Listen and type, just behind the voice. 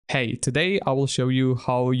Hey, today I will show you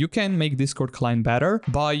how you can make Discord client better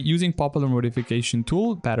by using popular modification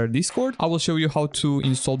tool Better Discord. I will show you how to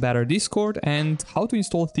install Better Discord and how to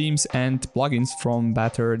install themes and plugins from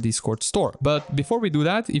Better Discord store. But before we do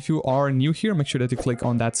that, if you are new here, make sure that you click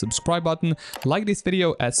on that subscribe button, like this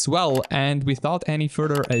video as well, and without any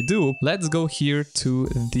further ado, let's go here to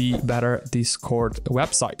the Better Discord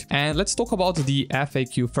website. And let's talk about the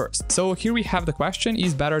FAQ first. So here we have the question,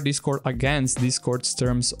 is Better Discord against Discord's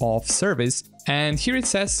terms of service? And here it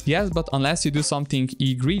says, yes, but unless you do something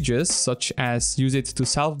egregious, such as use it to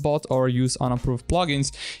self-bot or use unapproved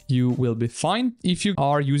plugins, you will be fine. If you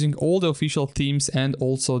are using all the official themes and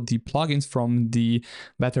also the plugins from the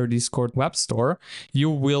Better Discord web store,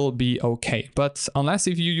 you will be okay. But unless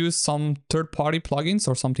if you use some third-party plugins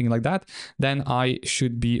or something like that, then I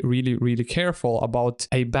should be really careful about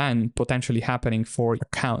a ban potentially happening for your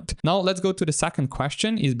account. Now let's go to the second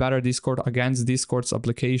question. Is Better Discord against Discord's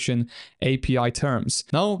application API terms?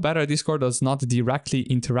 No, Better Discord does not directly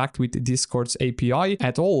interact with Discord's API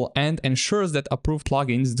at all and ensures that approved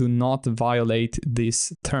plugins do not violate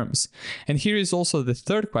these terms. And here is also the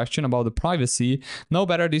third question about the privacy. No,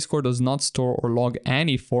 Better Discord does not store or log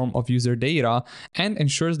any form of user data and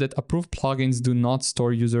ensures that approved plugins do not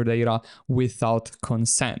store user data without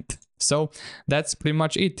consent. So that's pretty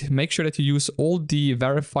much it. Make sure that you use all the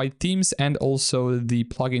verified themes and also the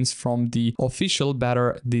plugins from the official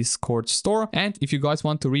Better Discord store. And if you guys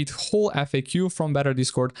want to read whole FAQ from Better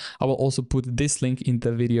Discord, I will also put this link in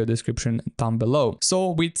the video description down below. So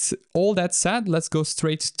with all that said, let's go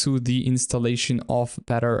straight to the installation of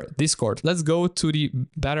Better Discord. Let's go to the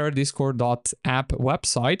betterdiscord.app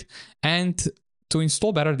website, and to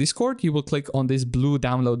install Better Discord, you will click on this blue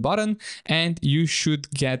download button and you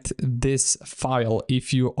should get this file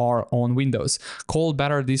if you are on Windows, called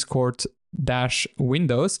Better Discord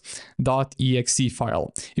 -windows.exe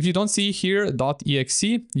file. If you don't see here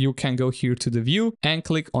 .exe, you can go here to the view and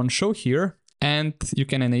click on show here, and you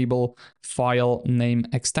can enable file name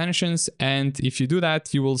extensions. And if you do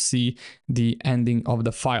that, you will see the ending of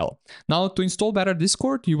the file. Now to install Better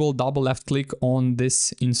Discord, you will double left click on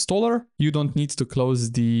this installer. You don't need to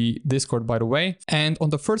close the Discord, by the way. And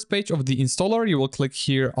on the first page of the installer, you will click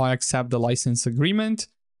here, I accept the license agreement.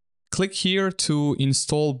 Click here to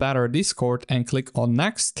install Better Discord and click on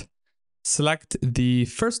next. Select the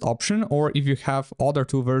first option, or if you have other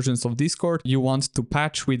two versions of Discord you want to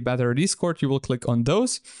patch with Better Discord, you will click on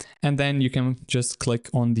those and then you can just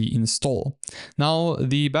click on the install. Now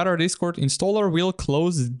the Better Discord installer will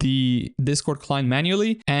close the Discord client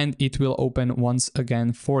manually and it will open once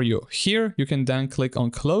again for you. Here you can then click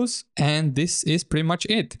on close, and this is pretty much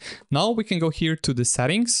it. Now we can go here to the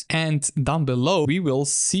settings, and down below we will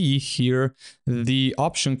see here the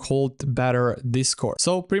option called Better Discord.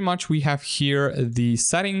 So pretty much we have here the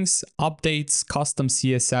settings, updates, custom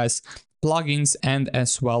CSS, plugins, and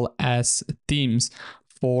as well as themes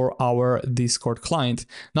for our Discord client.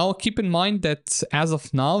 Now keep in mind that as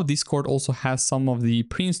of now, Discord also has some of the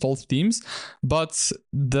pre-installed themes, but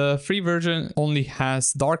the free version only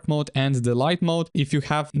has dark mode and the light mode. If you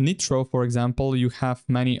have Nitro, for example, you have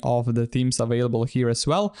many of the themes available here as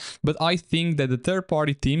well. But I think that the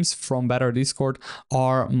third-party themes from Better Discord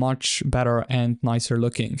are much better and nicer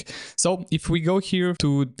looking. So if we go here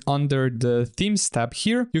to under the themes tab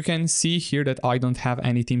here, you can see here that I don't have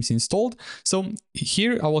any themes installed. So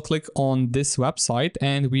here I will click on this website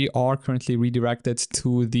and we are currently redirected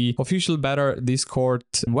to the official Better Discord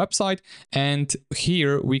website, and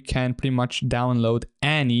here we can pretty much download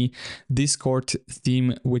any Discord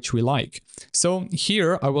theme which we like. So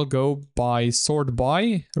here I will go by sort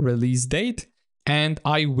by release date, and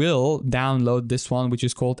I will download this one, which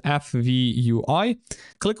is called FVUI.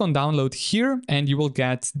 Click on download here and you will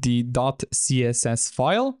get the .css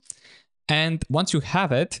file, and once you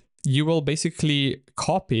have it, you will basically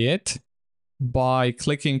copy it by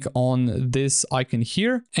clicking on this icon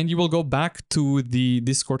here, and you will go back to the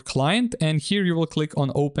Discord client, and here you will click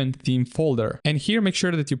on open theme folder, and here make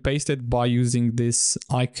sure that you paste it by using this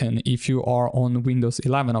icon if you are on Windows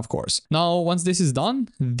 11, of course. Now once this is done,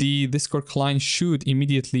 the Discord client should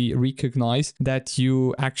immediately recognize that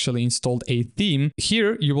you actually installed a theme.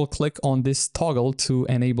 Here you will click on this toggle to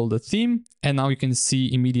enable the theme, and now you can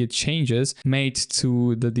see immediate changes made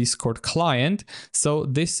to the Discord client. So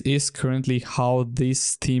this is currently how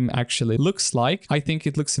this theme actually looks like. I think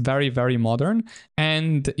it looks very modern,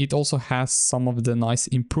 and it also has some of the nice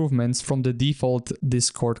improvements from the default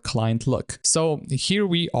Discord client look. So here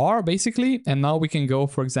we are basically, and now we can go,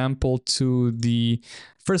 for example, to the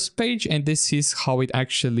first page, and this is how it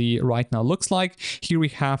actually right now looks like. Here we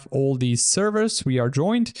have all these servers we are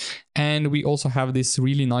joined, And we also have this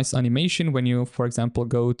really nice animation when you, for example,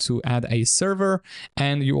 go to add a server,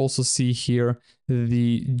 and you also see here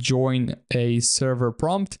the join a server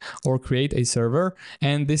prompt or create a server.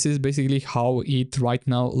 And this is basically how it right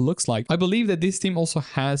now looks like. I believe that this theme also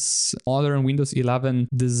has modern Windows 11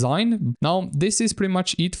 design. Now, this is pretty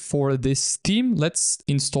much it for this theme. Let's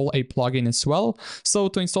install a plugin as well. So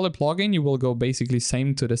to install a plugin, you will go basically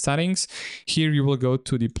same to the settings. Here you will go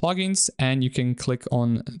to the plugins and you can click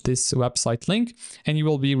on this website link and you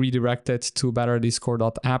will be redirected to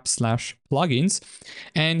betterdiscord.app/plugins.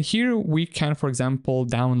 And here we can, for example,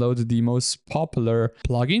 download the most popular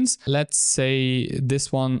plugins. Let's say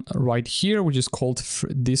this one right here, which is called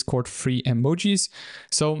Discord free emojis.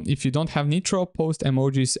 So if you don't have Nitro, post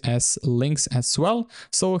emojis as links as well.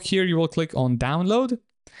 So here you will click on download.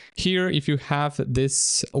 Here, if you have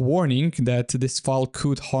this warning that this file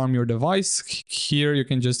could harm your device, here you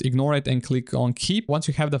can just ignore it and click on keep. Once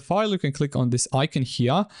you have the file, you can click on this icon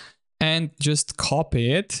here and just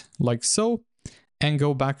copy it like so, and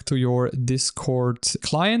go back to your Discord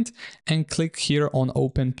client and click here on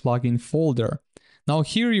open plugin folder. Now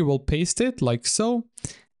here you will paste it like so,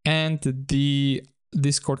 and the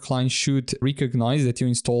Discord client should recognize that you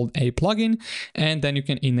installed a plugin, and then you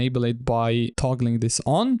can enable it by toggling this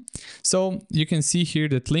on. So you can see here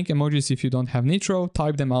that link emojis, if you don't have Nitro,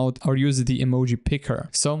 type them out or use the emoji picker.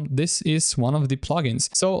 So this is one of the plugins.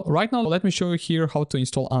 So right now, let me show you here how to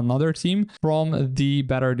install another theme from the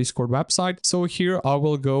Better Discord website. So here I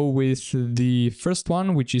will go with the first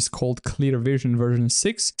one, which is called Clear Vision version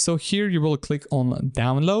 6. So here you will click on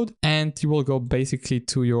download and you will go basically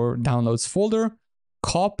to your downloads folder,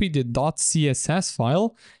 copy the .css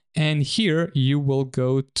file, and here you will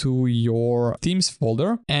go to your themes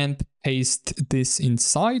folder and paste this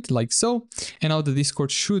inside like so. And now the Discord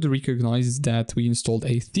should recognize that we installed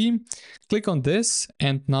a theme. Click on this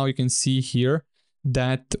and now you can see here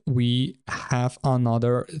that we have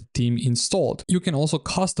another theme installed. You can also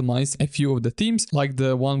customize a few of the themes, like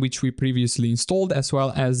the one which we previously installed, as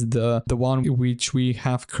well as the one which we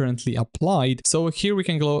have currently applied. So here we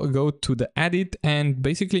can go to the edit, and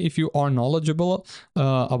basically if you are knowledgeable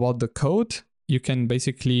about the code, you can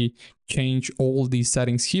basically change all these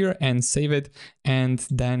settings here and save it, and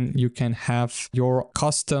then you can have your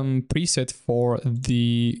custom preset for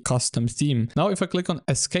the custom theme. Now if I click on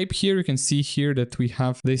escape here, you can see here that we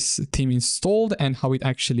have this theme installed and how it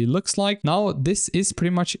actually looks like. Now this is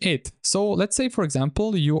pretty much it. So let's say, for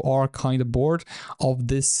example, you are kind of bored of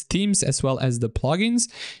these themes as well as the plugins,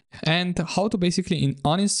 and how to basically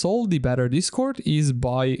uninstall the Better Discord is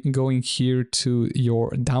by going here to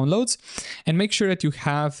your downloads and make sure that you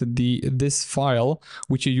have this file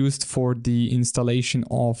which you used for the installation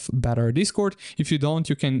of Better Discord. If you don't,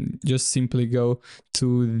 you can just simply go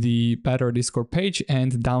to the Better Discord page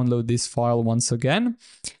and download this file once again.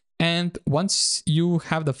 And once you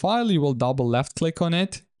have the file, you will double left click on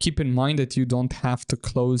it. Keep in mind that you don't have to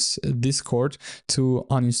close Discord to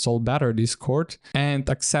uninstall Better Discord, and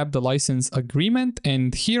accept the license agreement.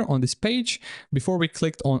 And here on this page, before we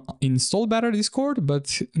clicked on install Better Discord,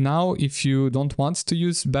 but now if you don't want to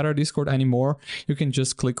use Better Discord anymore, you can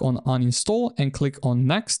just click on uninstall and click on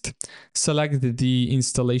next, select the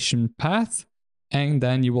installation path, and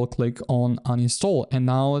then you will click on uninstall. And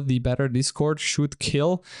now the Better Discord should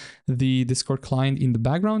kill the Discord client in the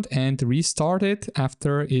background and restart it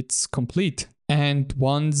after it's complete. And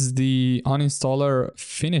once the uninstaller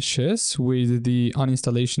finishes with the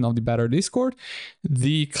uninstallation of the Better Discord,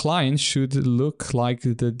 the client should look like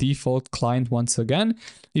the default client once again.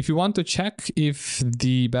 If you want to check if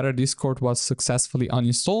the Better Discord was successfully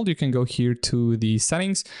uninstalled, you can go here to the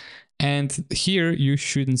settings. And here you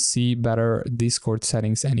shouldn't see Better Discord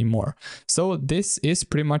settings anymore. So this is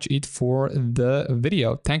pretty much it for the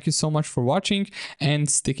video. Thank you so much for watching and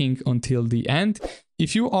sticking until the end.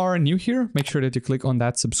 If you are new here, make sure that you click on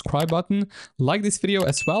that subscribe button, like this video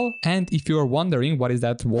as well. And if you are wondering what is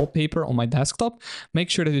that wallpaper on my desktop, make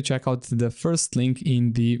sure that you check out the first link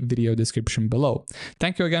in the video description below.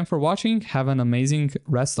 Thank you again for watching. Have an amazing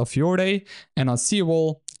rest of your day, and I'll see you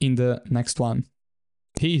all in the next one.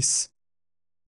 Peace.